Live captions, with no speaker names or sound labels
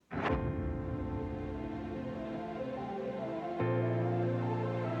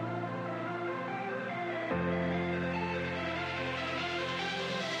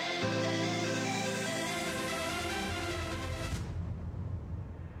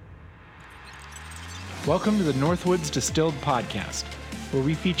Welcome to the Northwoods Distilled Podcast, where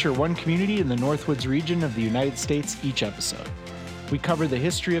we feature one community in the Northwoods region of the United States each episode. We cover the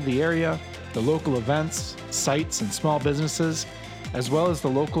history of the area, the local events, sites, and small businesses, as well as the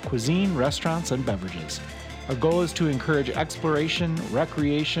local cuisine, restaurants, and beverages. Our goal is to encourage exploration,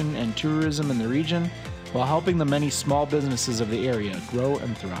 recreation, and tourism in the region while helping the many small businesses of the area grow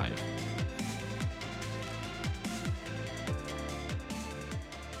and thrive.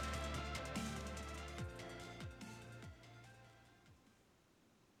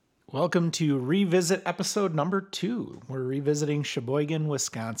 Welcome to Revisit episode number 2. We're revisiting Sheboygan,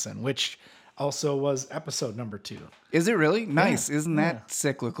 Wisconsin, which also was episode number 2. Is it really? Nice. Yeah. Isn't that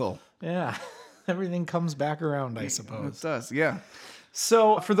cyclical? Yeah, everything comes back around, I suppose. It does, yeah.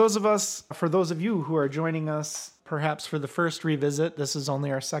 So for those of you who are joining us perhaps for the first revisit, this is only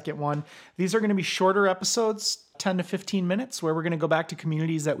our second one. These are going to be shorter episodes, 10 to 15 minutes, where we're going to go back to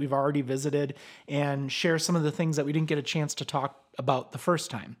communities that we've already visited and share some of the things that we didn't get a chance to talk about the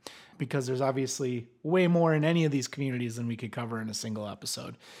first time, because there's obviously way more in any of these communities than we could cover in a single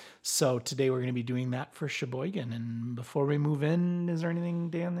episode. So today we're going to be doing that for Sheboygan. And before we move in, is there anything,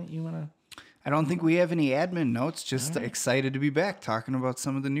 Dan, that you want to... I don't think we have any admin notes. Just excited to be back talking about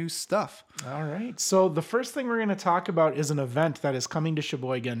some of the new stuff. All right. So the first thing we're going to talk about is an event that is coming to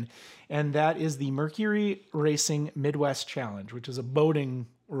Sheboygan, and that is the Mercury Racing Midwest Challenge, which is a boating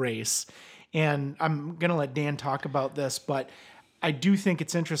race. And I'm going to let Dan talk about this, but I do think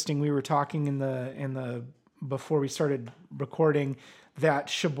it's interesting. We were talking in the before we started recording that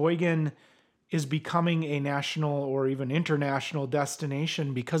Sheboygan is becoming a national or even international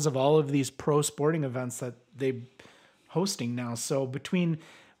destination because of all of these pro sporting events that they're hosting now. So between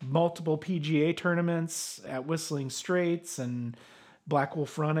multiple PGA tournaments at Whistling Straits and Black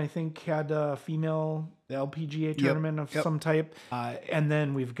Wolf Run, I think, had a female LPGA tournament of some type. And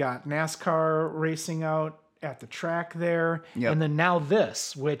then we've got NASCAR racing out at the track there. And then now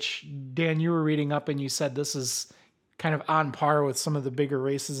this, which, Dan, you were reading up and you said this is kind of on par with some of the bigger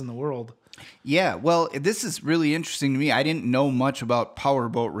races in the world. Yeah, well, this is really interesting to me. I didn't know much about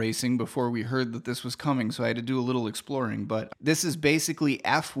powerboat racing before we heard that this was coming, so I had to do a little exploring. But this is basically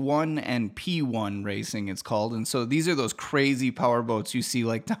F1 and P1 racing, it's called. And so these are those crazy powerboats you see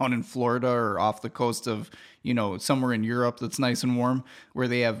like down in Florida or off the coast of, somewhere in Europe that's nice and warm, where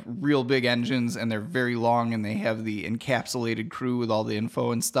they have real big engines and they're very long and they have the encapsulated crew with all the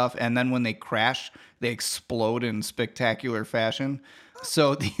info and stuff. And then when they crash, they explode in spectacular fashion.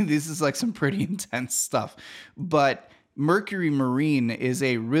 So this is like some pretty intense stuff. But Mercury Marine is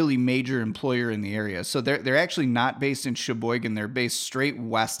a really major employer in the area. So they're actually not based in Sheboygan. They're based straight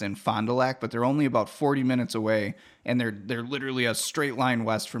west in Fond du Lac, but they're only about 40 minutes away. And they're literally a straight line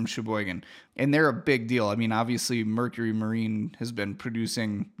west from Sheboygan. And they're a big deal. I mean, obviously, Mercury Marine has been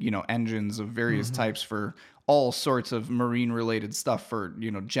producing, engines of various types for all sorts of marine-related stuff for,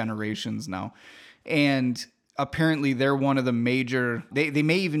 generations now. And apparently they're one of the major, they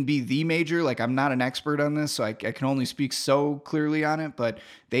may even be the major, like I'm not an expert on this, so I can only speak so clearly on it, but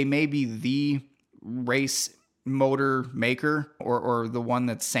they may be the race motor maker or the one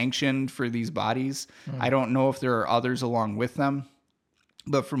that's sanctioned for these bodies. I don't know if there are others along with them.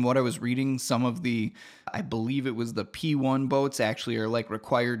 But from what I was reading, some of I believe it was the P1 boats actually are like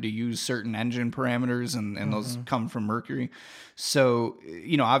required to use certain engine parameters and those come from Mercury. So,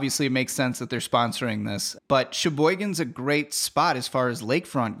 obviously it makes sense that they're sponsoring this. But Sheboygan's a great spot as far as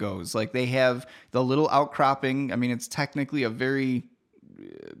lakefront goes. Like they have the little outcropping. I mean, it's technically a very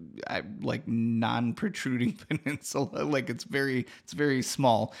like non-protruding peninsula. Like it's very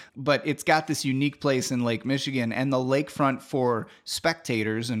small, but it's got this unique place in Lake Michigan, and the lakefront for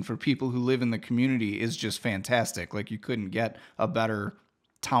spectators and for people who live in the community is just fantastic. Like you couldn't get a better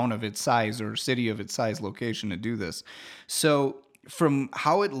town of its size or city of its size location to do this. So from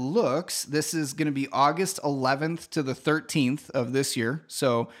how it looks, this is going to be August 11th to the 13th of this year.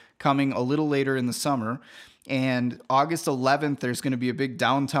 So coming a little later in the summer. And August 11th, there's going to be a big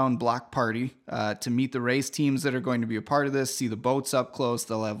downtown block party to meet the race teams that are going to be a part of this, see the boats up close.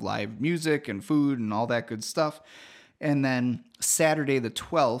 They'll have live music and food and all that good stuff. And then Saturday the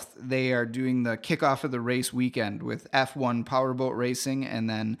 12th, they are doing the kickoff of the race weekend with F1 powerboat racing and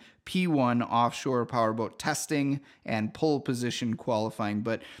then P1 offshore powerboat testing and pole position qualifying.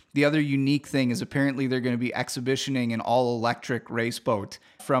 But the other unique thing is apparently they're going to be exhibitioning an all-electric race boat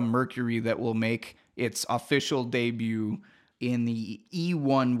from Mercury that will make its official debut in the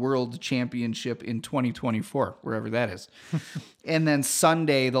E1 World Championship in 2024, wherever that is. And then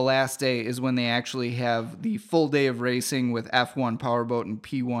Sunday, the last day, is when they actually have the full day of racing with F1 powerboat and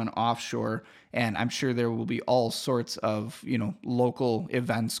P1 offshore. And I'm sure there will be all sorts of, local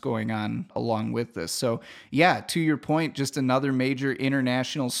events going on along with this. So yeah, to your point, just another major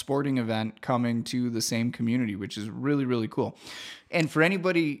international sporting event coming to the same community, which is really, really cool. And for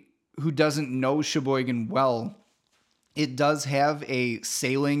anybody who doesn't know Sheboygan well, it does have a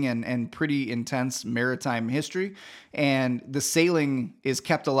sailing and pretty intense maritime history, and the sailing is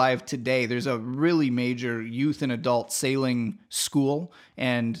kept alive today. There's a really major youth and adult sailing school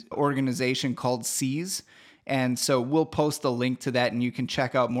and organization called Seas. And so we'll post the link to that and you can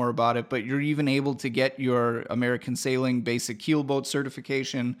check out more about it. But you're even able to get your American Sailing Basic Keelboat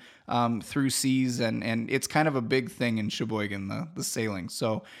certification through Seas. And it's kind of a big thing in Sheboygan, the sailing.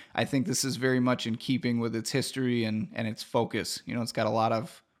 So I think this is very much in keeping with its history and its focus. It's got a lot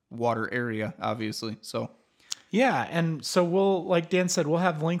of water area, obviously. So yeah, and so we'll, like Dan said, we'll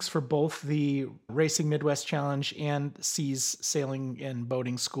have links for both the Racing Midwest Challenge and Seas Sailing and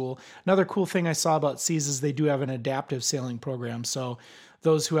Boating School. Another cool thing I saw about Seas is they do have an adaptive sailing program. So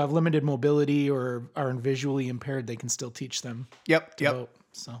those who have limited mobility or are visually impaired, they can still teach them to boat.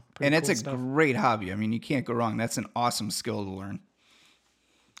 So and it's cool a stuff. great hobby. I mean, you can't go wrong. That's an awesome skill to learn.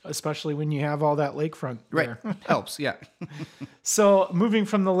 Especially when you have all that lakefront there. Right. Helps, yeah. So moving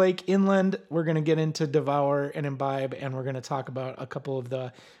from the lake inland, we're going to get into Devour and Imbibe, and we're going to talk about a couple of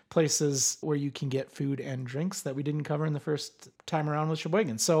the places where you can get food and drinks that we didn't cover in the first time around with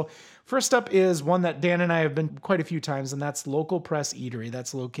Sheboygan. So first up is one that Dan and I have been quite a few times, and that's Local Press Eatery.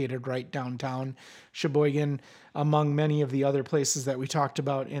 That's located right downtown Sheboygan, among many of the other places that we talked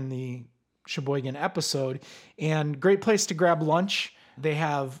about in the Sheboygan episode. And great place to grab lunch. They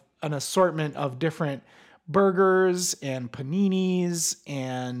have an assortment of different burgers and paninis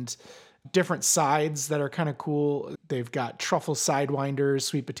and different sides that are kind of cool. They've got truffle sidewinders,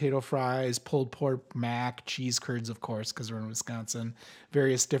 sweet potato fries, pulled pork mac, cheese curds, of course, because we're in Wisconsin,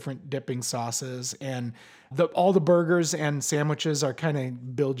 various different dipping sauces. And all the burgers and sandwiches are kind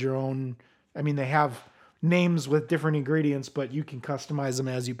of build your own. I mean, they have names with different ingredients, but you can customize them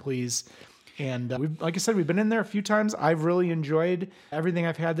as you please. And like I said, we've been in there a few times. I've really enjoyed everything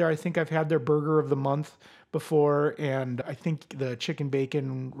I've had there. I think I've had their burger of the month before, and I think the chicken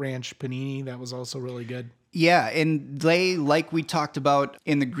bacon ranch panini, that was also really good. Yeah, and they, like we talked about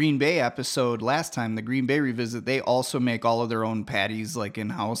in the Green Bay episode last time, the Green Bay revisit, they also make all of their own patties, like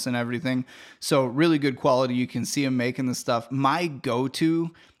in-house and everything. So really good quality. You can see them making the stuff. My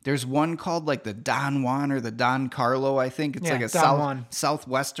go-to, there's one called like the Don Juan or the Don Carlo, I think. It's like a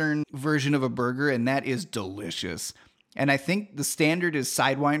southwestern version of a burger, and that is delicious. And I think the standard is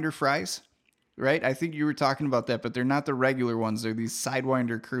Sidewinder fries. Right? I think you were talking about that, but they're not the regular ones. They're these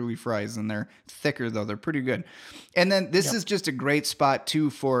Sidewinder curly fries, and they're thicker, though. They're pretty good. And then this is just a great spot, too,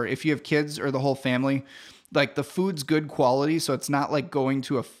 for if you have kids or the whole family. Like, the food's good quality, so it's not like going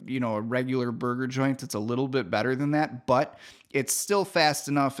to a regular burger joint. It's a little bit better than that, but it's still fast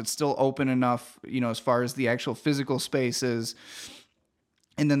enough. It's still open enough, as far as the actual physical space is.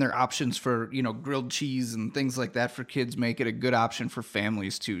 And then their options for, grilled cheese and things like that for kids make it a good option for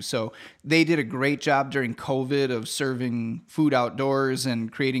families too. So they did a great job during COVID of serving food outdoors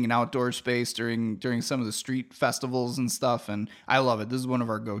and creating an outdoor space during some of the street festivals and stuff. And I love it. This is one of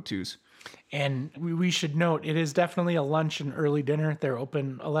our go-tos. And we should note, it is definitely a lunch and early dinner. They're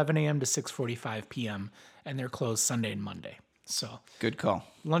open 11 a.m. to 6:45 p.m. and they're closed Sunday and Monday. So good call.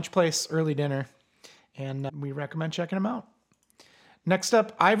 Lunch place, early dinner, and we recommend checking them out. Next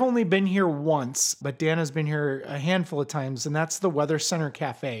up, I've only been here once, but Dan has been here a handful of times, and that's the Weather Center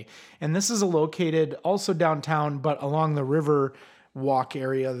Cafe. And this is located also downtown, but along the river walk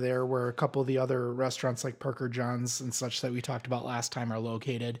area there where a couple of the other restaurants like Parker John's and such that we talked about last time are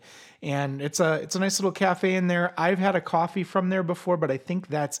located. And it's a nice little cafe in there. I've had a coffee from there before, but I think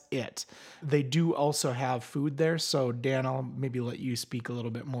that's it. They do also have food there. So Dan, I'll maybe let you speak a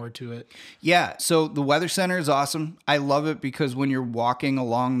little bit more to it. Yeah. So the Weather Center is awesome. I love it because when you're walking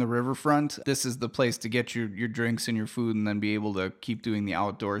along the riverfront, this is the place to get your drinks and your food and then be able to keep doing the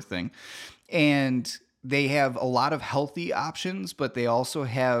outdoor thing. And they have a lot of healthy options, but they also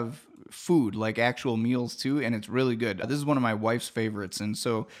have food, like actual meals too, and it's really good. This is one of my wife's favorites, and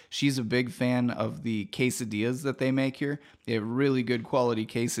so she's a big fan of the quesadillas that they make here. They have really good quality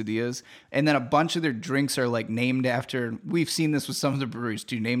quesadillas, and then a bunch of their drinks are like named after, we've seen this with some of the breweries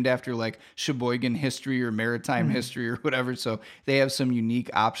too, named after like Sheboygan history or maritime history or whatever, so they have some unique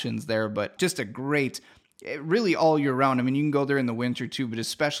options there, but just a great really all year round. I mean, you can go there in the winter too, but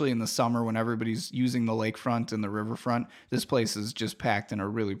especially in the summer when everybody's using the lakefront and the riverfront, this place is just packed in a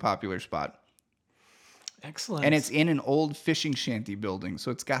really popular spot. Excellent. And it's in an old fishing shanty building,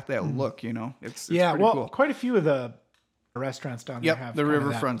 so it's got that look, you know. It's yeah, pretty well, cool. quite a few of the restaurants down there Yep, have the kind of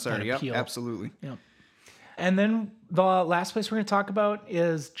riverfronts that are. Yep, appeal. absolutely. Yep. And then the last place we're going to talk about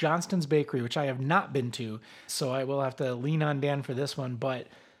is Johnston's Bakery, which I have not been to, so I will have to lean on Dan for this one, but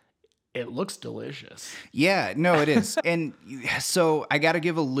it looks delicious. Yeah, no, it is. And so I got to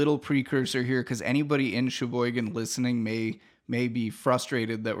give a little precursor here because anybody in Sheboygan listening may be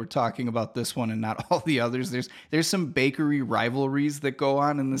frustrated that we're talking about this one and not all the others. There's some bakery rivalries that go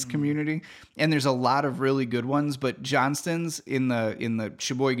on in this community, and there's a lot of really good ones, but Johnston's in the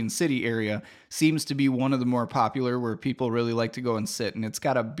Sheboygan City area seems to be one of the more popular where people really like to go and sit. And it's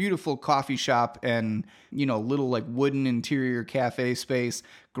got a beautiful coffee shop and, you know, little like wooden interior cafe space.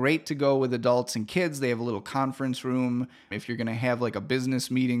 Great to go with adults and kids. They have a little conference room if you're going to have like a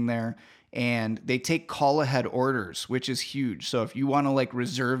business meeting there. And they take call ahead orders, which is huge. So if you want to like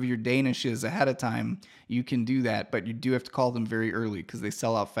reserve your Danishes ahead of time, you can do that, but you do have to call them very early because they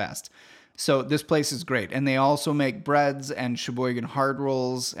sell out fast. So this place is great. And they also make breads and Sheboygan hard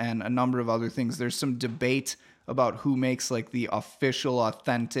rolls and a number of other things. There's some debate about who makes like the official,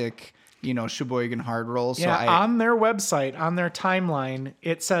 authentic, you know, Sheboygan hard rolls. Yeah, So on their website, on their timeline,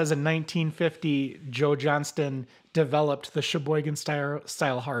 it says in 1950, Joe Johnston developed the Sheboygan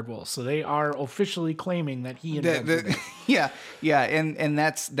style hard roll. So they are officially claiming that he invented it. Yeah, and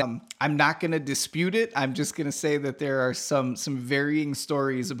that's I'm not going to dispute it. I'm just going to say that there are some varying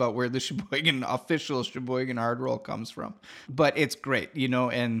stories about where the official Sheboygan hard roll comes from. But it's great, you know,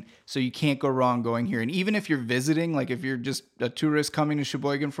 and so you can't go wrong going here. And even if you're visiting, like if you're just a tourist coming to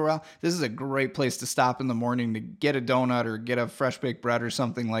Sheboygan for a while, this is a great place to stop in the morning to get a donut or get a fresh baked bread or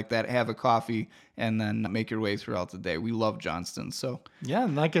something like that, have a coffee, and then make your way throughout the day. We love Johnston. So yeah,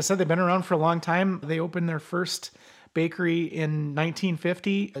 and like I said, they've been around for a long time. They opened their first bakery in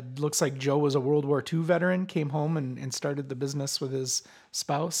 1950. It looks like Joe was a World War II veteran, came home and started the business with his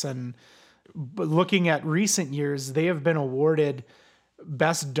spouse. And looking at recent years, they have been awarded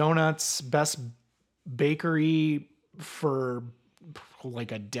best donuts, best bakery for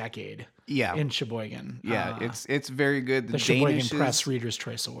like a decade. Yeah. In Sheboygan. Yeah, it's very good. The Sheboygan Press Reader's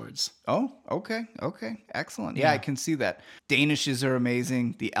Choice Awards. Oh, okay. Excellent. Yeah, I can see that. Danishes are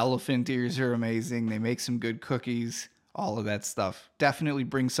amazing. The elephant ears are amazing. They make some good cookies. All of that stuff. Definitely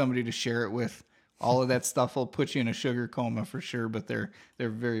bring somebody to share it with. All of that stuff will put you in a sugar coma for sure, but they're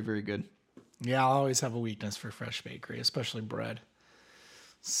very, very good. Yeah, I'll always have a weakness for fresh bakery, especially bread.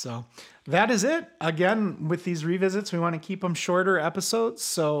 So that is it. Again, with these revisits, we want to keep them shorter episodes.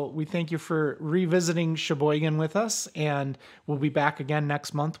 So we thank you for revisiting Sheboygan with us. And we'll be back again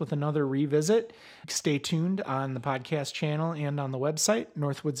next month with another revisit. Stay tuned on the podcast channel and on the website,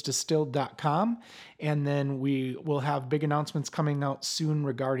 northwoodsdistilled.com. And then we will have big announcements coming out soon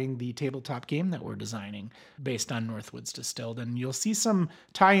regarding the tabletop game that we're designing based on Northwoods Distilled. And you'll see some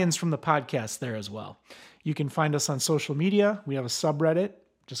tie-ins from the podcast there as well. You can find us on social media. We have a subreddit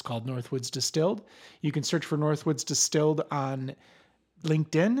just called Northwoods Distilled. You can search for Northwoods Distilled on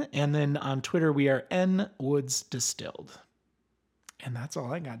LinkedIn, and then on Twitter we are NWoods Distilled. And that's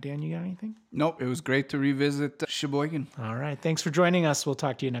all I got. Dan, you got anything? Nope, it was great to revisit Sheboygan. All right, thanks for joining us. We'll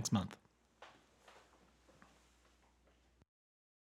talk to you next month.